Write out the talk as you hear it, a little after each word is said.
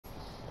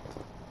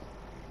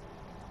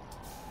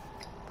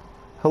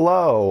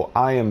Hello,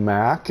 I am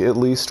Mac, at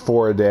least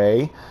for a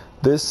day.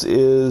 This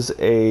is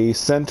a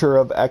Center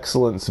of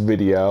Excellence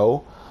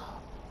video.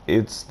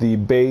 It's the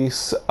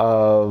base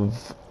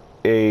of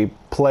a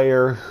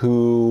player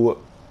who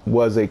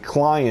was a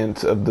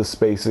client of the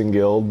Spacing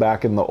Guild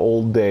back in the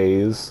old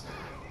days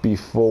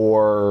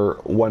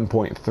before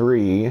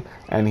 1.3,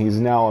 and he's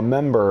now a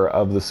member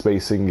of the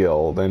Spacing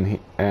Guild,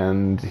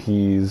 and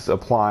he's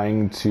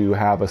applying to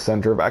have a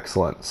Center of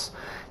Excellence.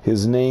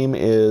 His name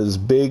is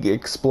Big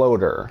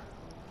Exploder.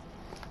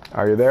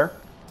 Are you there?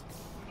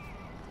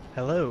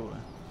 Hello.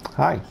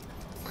 Hi.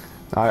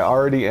 I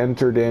already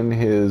entered in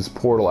his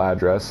portal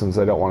address since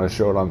I don't want to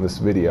show it on this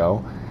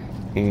video,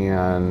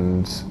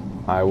 and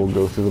I will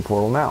go through the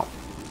portal now.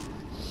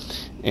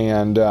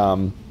 And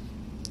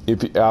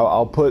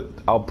I'll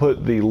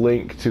put the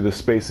link to the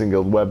Spacing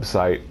Guild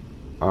website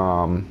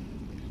on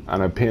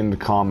a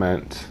pinned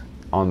comment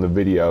on the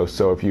video.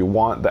 So if you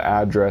want the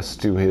address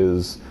to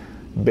his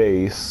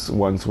base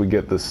once we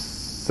get the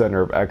Center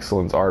of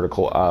Excellence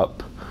article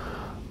up,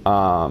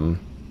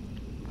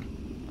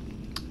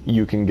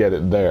 you can get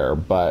it there,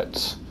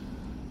 but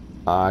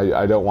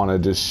I don't want to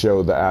just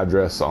show the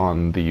address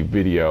on the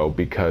video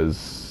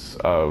because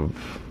of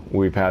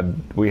we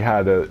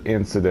had an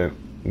incident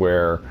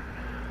where,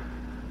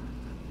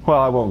 well,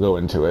 I won't go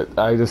into it.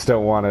 I just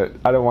don't want it.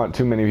 I don't want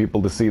too many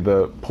people to see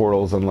the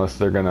portals unless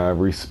they're gonna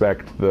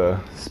respect the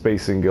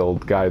Spacing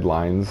Guild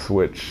guidelines,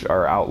 which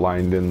are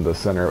outlined in the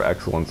Center of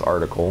Excellence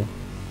article.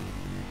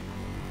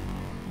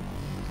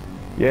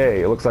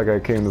 Yay, it looks like I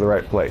came to the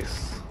right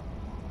place.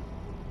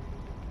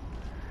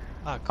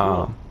 Ah,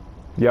 cool.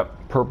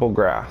 Yep, purple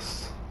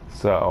grass.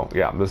 So,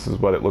 yeah, this is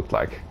what it looked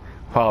like.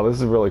 Wow, this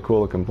is a really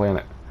cool looking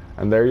planet.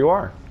 And there you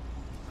are.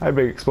 Hi,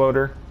 Big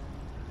Exploder.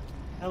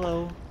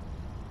 Hello.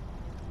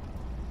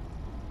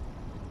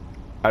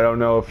 I don't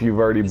know if you've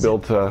already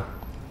built a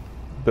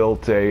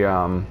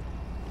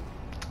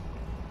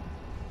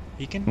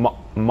beacon?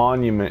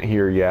 Monument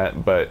here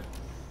yet, but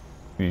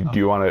do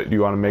you want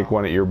to make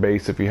one at your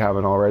base if you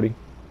haven't already?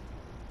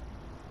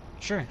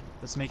 Sure.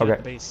 Let's make it at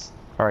the base.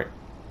 All right.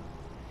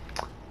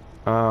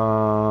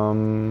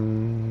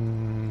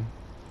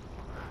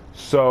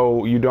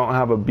 So you don't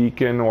have a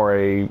beacon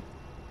or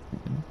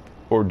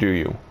do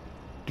you?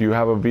 Do you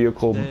have a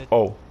vehicle?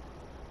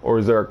 Or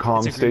is there a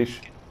comm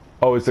station?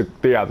 Oh, there's a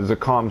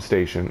comm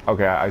station.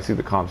 Okay, I see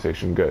the comm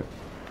station. Good.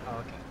 Oh,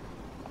 okay.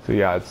 So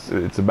yeah,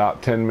 it's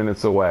about 10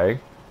 minutes away,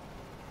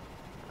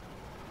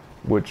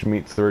 which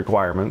meets the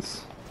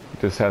requirements.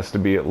 This has to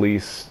be at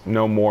least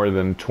no more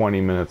than 20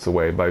 minutes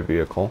away by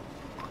vehicle.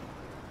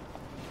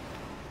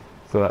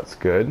 So that's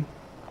good.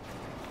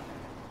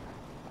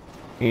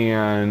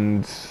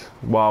 And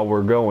while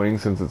we're going,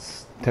 since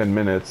it's 10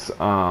 minutes,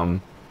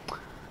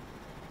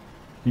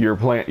 your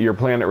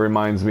planet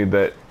reminds me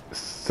that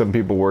some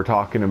people were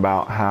talking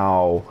about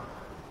how,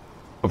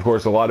 of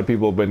course, a lot of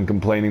people have been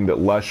complaining that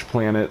lush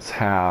planets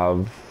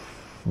have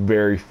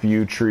very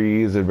few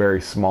trees and very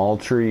small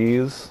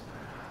trees.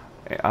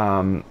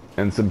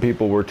 And some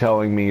people were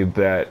telling me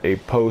that a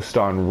post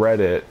on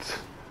Reddit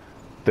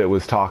that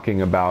was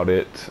talking about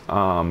it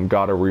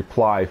got a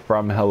reply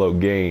from Hello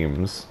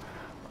Games.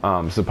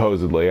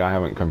 Supposedly, I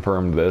haven't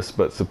confirmed this,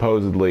 but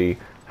supposedly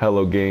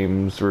Hello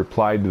Games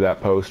replied to that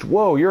post,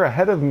 "Whoa, you're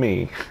ahead of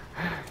me.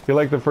 You're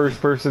like the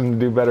first person to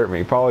do better at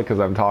me." Probably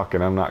because I'm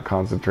talking, I'm not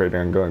concentrating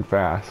on going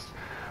fast.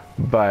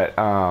 But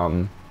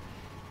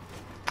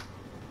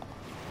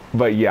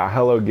yeah,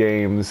 Hello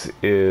Games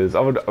is.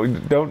 Oh,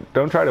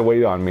 don't try to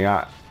wait on me.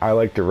 I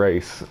like to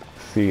race,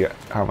 see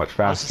how much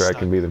faster I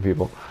can be than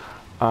people.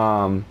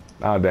 Oh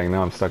dang,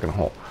 now I'm stuck in a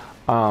hole.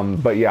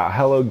 But yeah,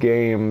 Hello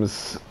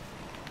Games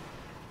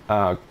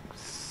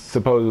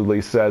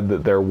supposedly said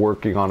that they're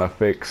working on a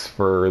fix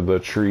for the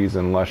trees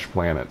in lush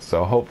planets.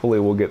 So hopefully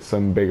we'll get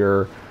some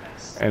bigger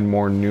and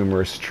more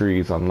numerous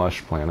trees on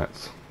lush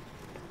planets.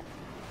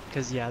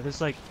 Because yeah, there's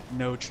like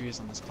no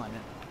trees on this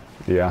planet.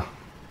 Yeah.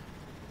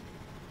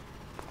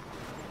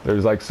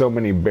 There's like so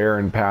many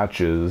barren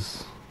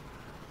patches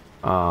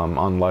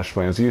on lush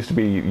planets. It used to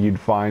be you'd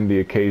find the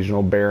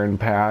occasional barren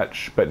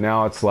patch, but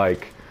now it's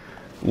like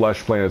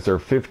lush planets are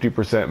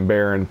 50%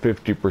 barren,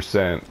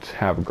 50%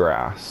 have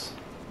grass.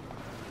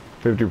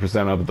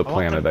 50% of the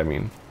planet, I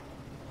mean.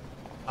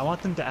 I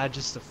want them to add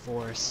just a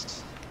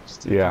forest.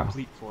 Just a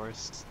complete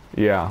forest.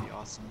 Yeah. That'd be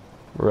awesome.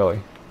 Really.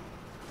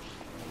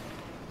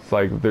 It's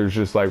like there's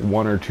just like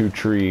one or two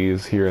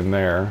trees here and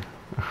there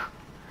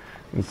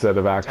instead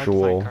of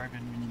actual. It's hard to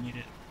find carbon when you need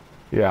it.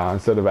 Yeah,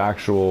 instead of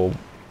actual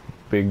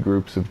big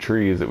groups of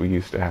trees that we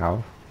used to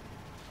have.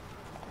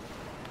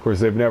 Of course,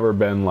 they've never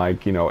been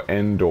like, you know,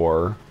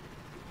 Endor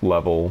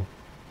level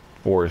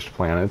forest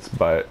planets,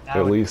 but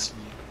at least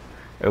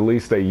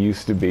they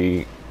used to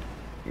be,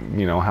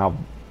 you know, have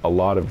a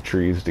lot of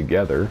trees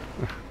together.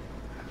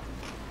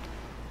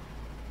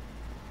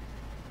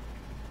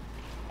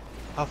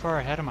 How far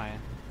ahead am I?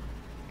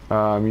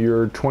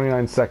 You're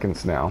 29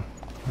 seconds now.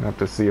 I have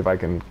to see if I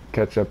can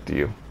catch up to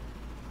you.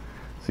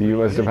 So you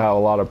must have had a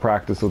lot of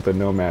practice with the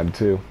Nomad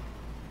too.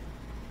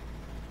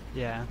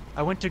 Yeah,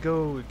 I went to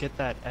go get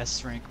that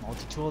S rank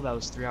multi-tool that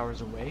was 3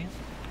 hours away.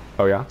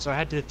 Oh yeah? So I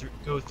had to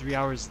go 3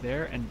 hours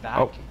there and back,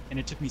 Oh, and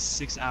it took me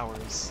 6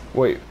 hours.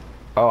 wait.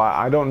 Oh,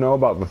 I don't know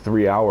about the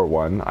 3 hour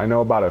one. I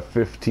know about a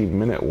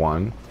 15-minute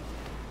one.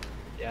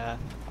 Yeah.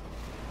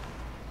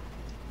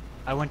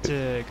 I went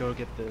to go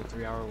get the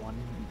 3 hour one.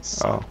 It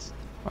Oh, sucked.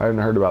 I hadn't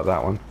heard about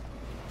that one.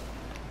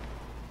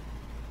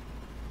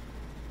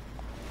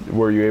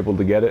 Were you able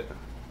to get it?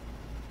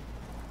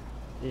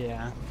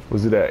 Yeah.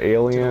 Was it an Took a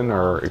alien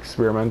or while.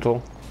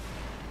 experimental?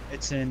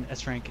 It's in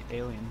S rank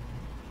alien.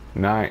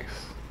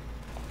 Nice.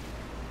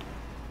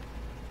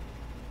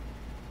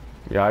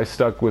 Yeah, I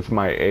stuck with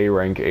my A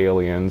rank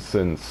alien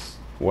since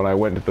when I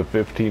went to the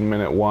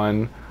 15-minute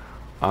one,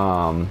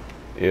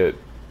 it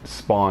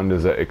spawned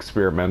as an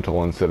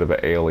experimental instead of an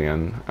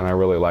alien, and I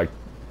really liked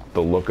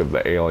the look of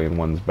the alien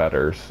ones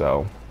better,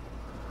 so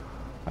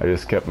I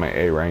just kept my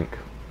A rank.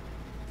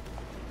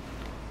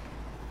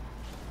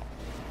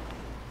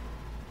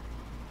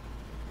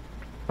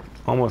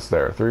 Almost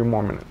there, 3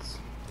 more minutes.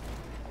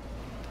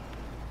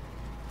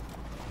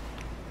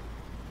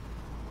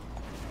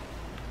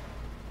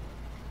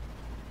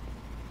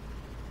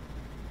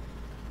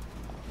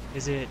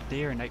 Is it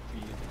day or night for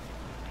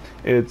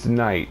you? It's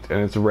night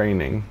and it's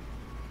raining.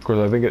 Of course,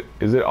 I think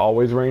is it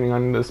always raining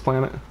on this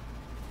planet?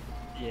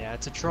 Yeah,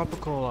 it's a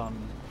tropical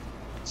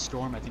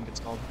storm, I think it's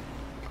called.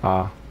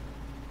 Ah.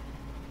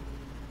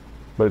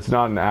 But it's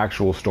not an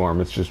actual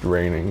storm, it's just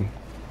raining,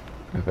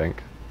 I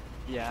think.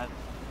 Yeah,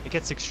 it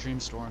gets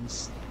extreme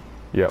storms.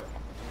 Yep.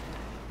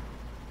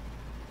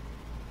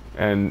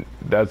 And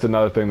that's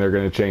another thing they're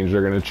going to change.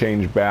 They're going to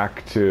change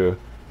back to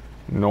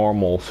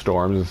normal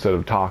storms instead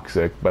of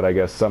toxic, but I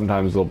guess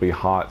sometimes they'll be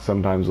hot,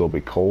 sometimes they'll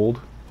be cold.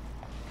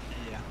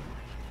 Yeah.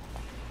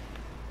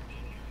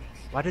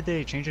 Why did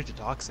they change it to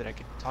toxic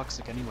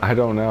anyway? I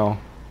don't know.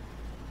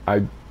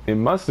 It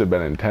must have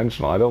been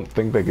intentional. I don't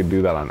think they could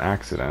do that on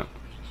accident.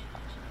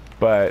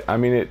 But I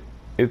mean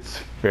it's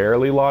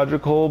fairly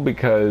logical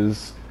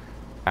because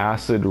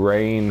acid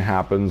rain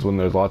happens when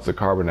there's lots of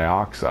carbon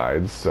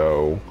dioxide,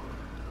 so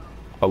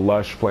a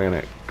lush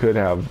planet could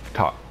have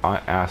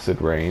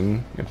acid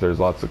rain if there's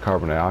lots of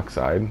carbon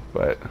dioxide,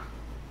 but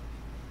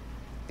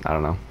I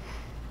don't know.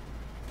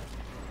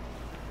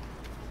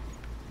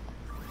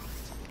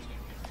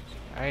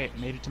 Alright,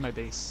 made it to my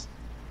base.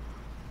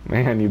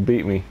 Man, you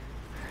beat me.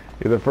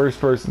 You're the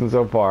first person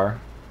so far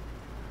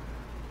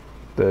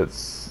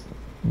that's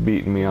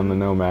beaten me on the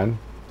Nomad.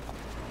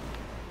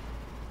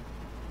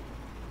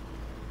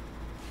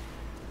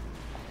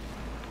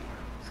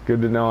 It's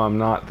good to know I'm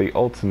not the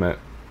ultimate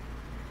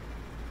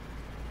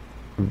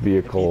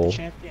vehicle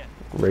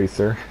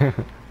racer.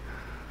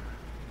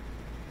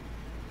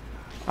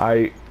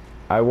 I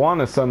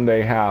want to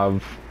someday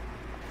have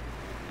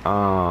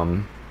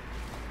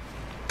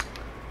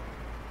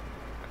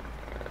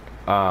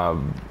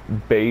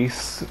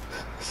base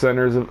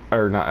centers of,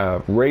 or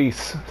not,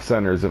 race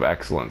centers of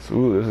excellence.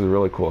 Ooh, this is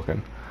really cool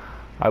looking.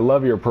 I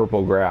love your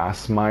purple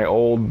grass. My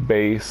old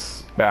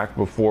base back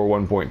before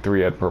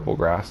 1.3 had purple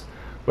grass.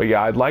 But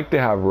yeah, I'd like to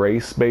have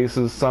race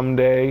bases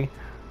someday,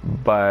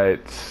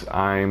 but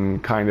I'm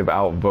kind of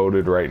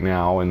outvoted right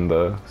now in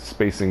the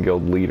Spacing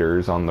Guild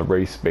leaders on the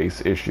race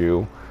base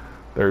issue.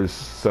 There's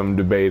some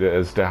debate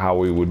as to how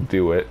we would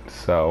do it,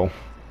 so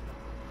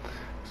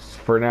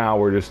for now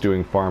we're just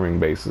doing farming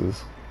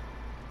bases.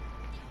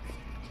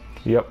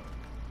 Yep,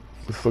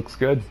 this looks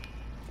good.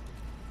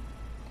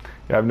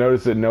 Yeah, I've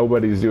noticed that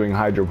nobody's doing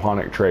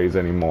hydroponic trays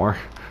anymore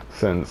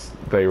since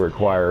they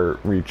require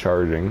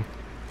recharging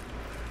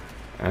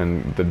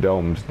and the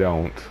domes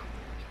don't.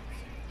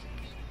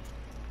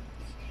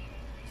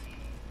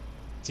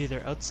 It's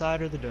either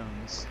outside or the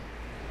domes.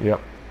 Yep.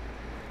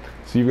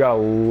 So you've got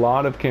a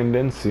lot of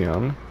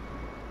condensium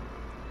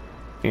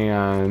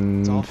and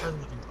It's all for the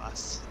living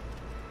glass.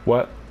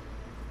 what?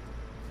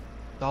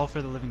 It's all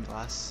for the living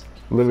glass.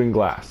 Living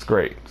glass,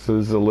 great. So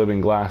this is a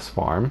living glass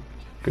farm.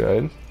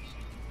 Good.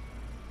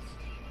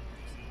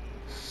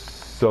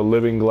 So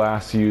living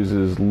glass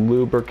uses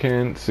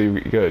lubricant. So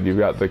you've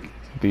got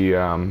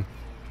the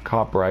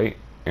copperite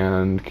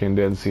and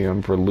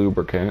condensium for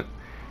lubricant,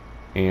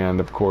 and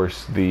of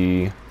course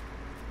the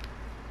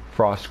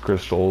frost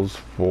crystals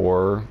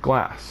for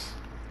glass.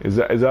 Is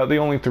that the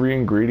only 3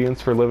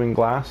 ingredients for living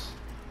glass?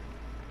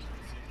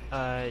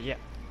 Yeah.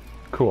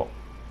 Cool.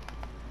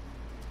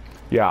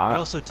 Yeah. It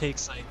also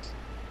takes like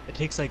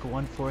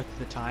 1/4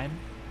 the time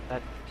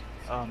that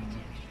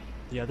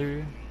the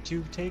other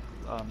 2 take,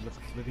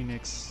 living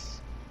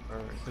mix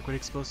or liquid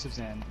explosives,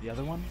 and the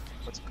other one,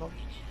 what's it called?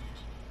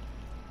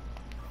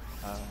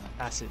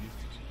 Acid.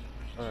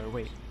 Or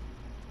wait,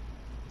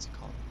 what's it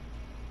called?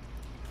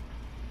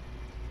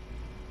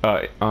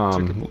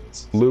 Circuit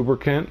boards.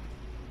 Lubricant.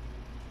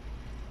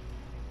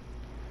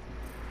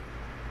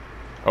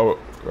 Oh,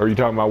 are you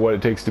talking about what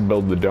it takes to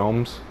build the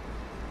domes?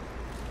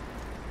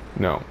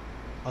 No.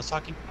 I was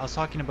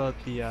talking about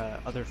the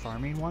other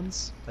farming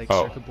ones, like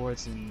Oh. circuit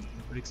boards and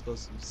liquid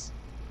explosives.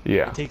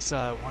 Yeah. It takes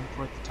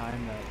 1/4 the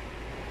time that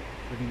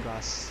living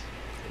glass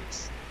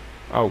takes.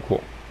 Oh,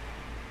 cool.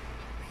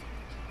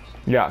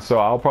 Yeah, so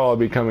I'll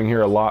probably be coming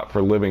here a lot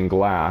for living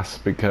glass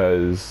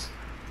because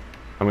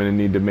I'm going to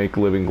need to make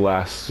living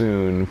glass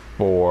soon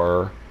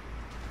for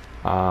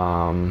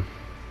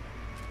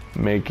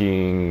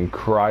making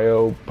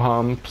cryo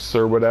pumps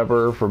or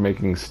whatever for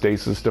making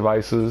stasis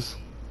devices.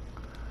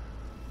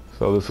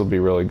 So this will be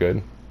really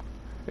good.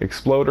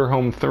 Exploder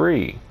Home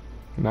 3.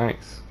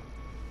 Nice.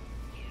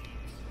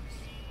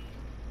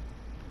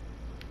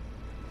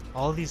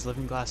 All of these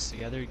living glass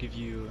together give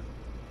you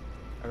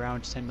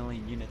around 10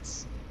 million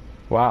units.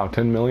 Wow,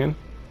 10 million?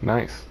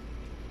 Nice.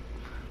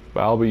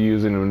 But I'll be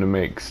using them to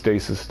make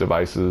stasis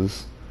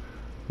devices,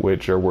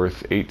 which are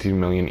worth 18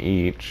 million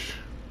each.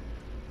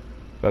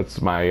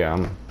 That's my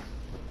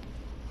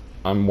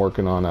I'm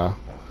working on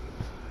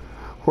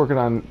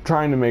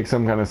trying to make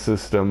some kind of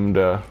system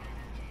to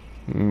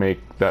make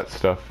that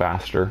stuff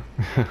faster.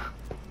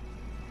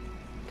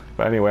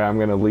 But anyway, I'm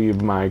gonna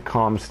leave my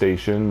comm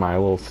station, my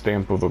little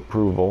stamp of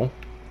approval.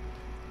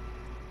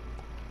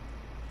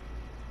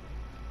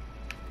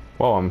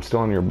 Whoa, I'm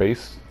still in your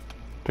base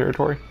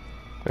territory?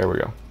 There we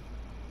go.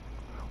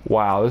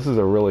 Wow, this is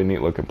a really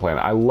neat looking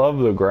planet. I love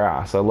the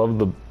grass. I love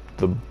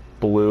the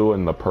blue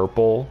and the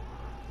purple.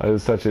 That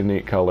is such a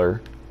neat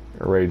color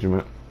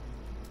arrangement.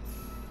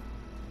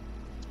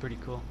 It's pretty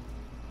cool.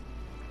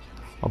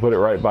 I'll put it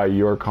right by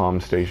your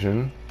comm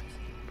station.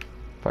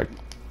 If I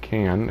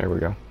can. There we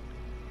go.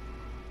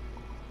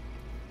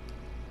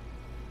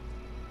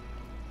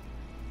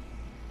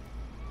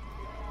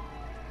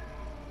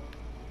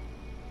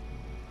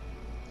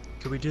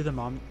 Could we do the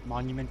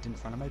monument in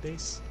front of my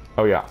base?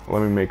 Oh yeah,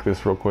 let me make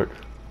this real quick.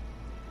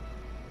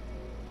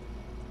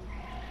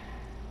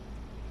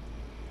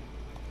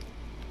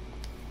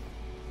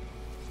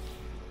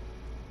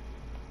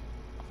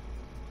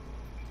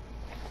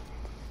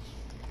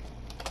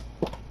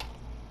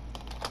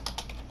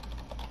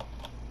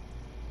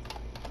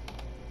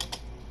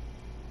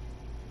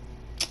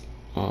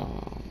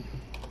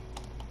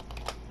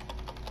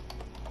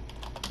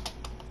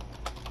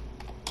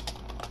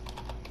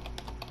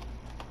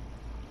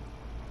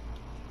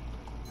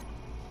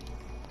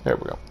 There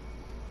we go.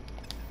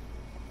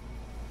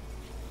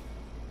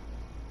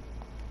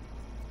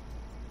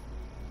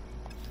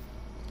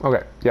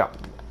 Okay, yeah.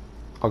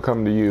 I'll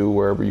come to you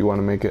wherever you want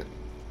to make it.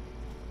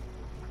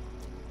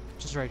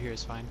 Just right here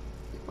is fine.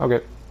 Okay.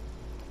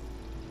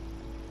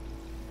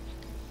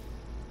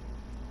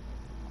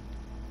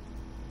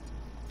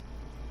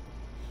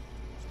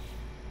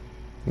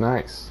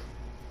 Nice.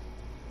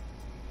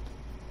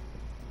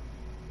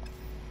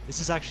 This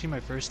is actually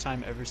my first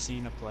time ever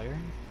seeing a player.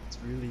 It's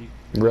really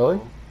Really?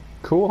 cool.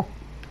 Cool.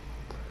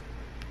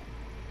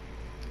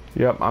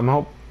 Yep, I'm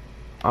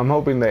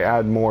hoping they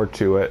add more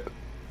to it.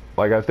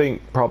 Like, I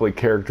think probably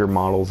character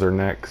models are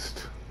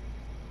next.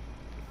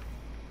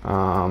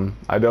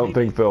 I don't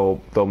think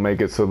they'll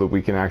make it so that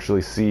we can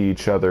actually see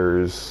each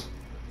other's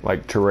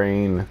like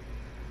terrain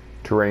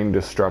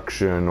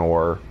destruction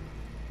or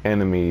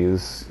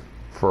enemies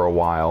for a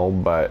while,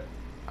 but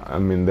I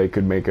mean they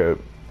could make a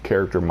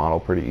character model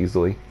pretty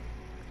easily.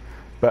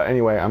 But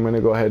anyway, I'm going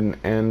to go ahead and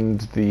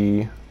end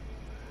the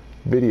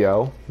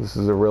video. This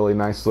is a really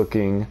nice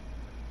looking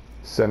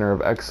center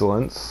of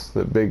excellence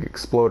that Big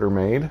Exploder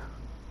made.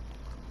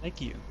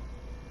 Thank you.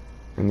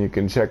 And you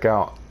can check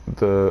out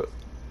the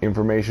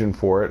information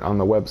for it on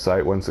the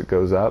website once it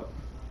goes up.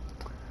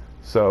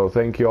 So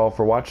thank you all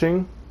for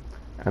watching,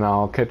 and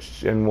we'll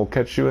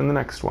catch you in the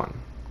next one.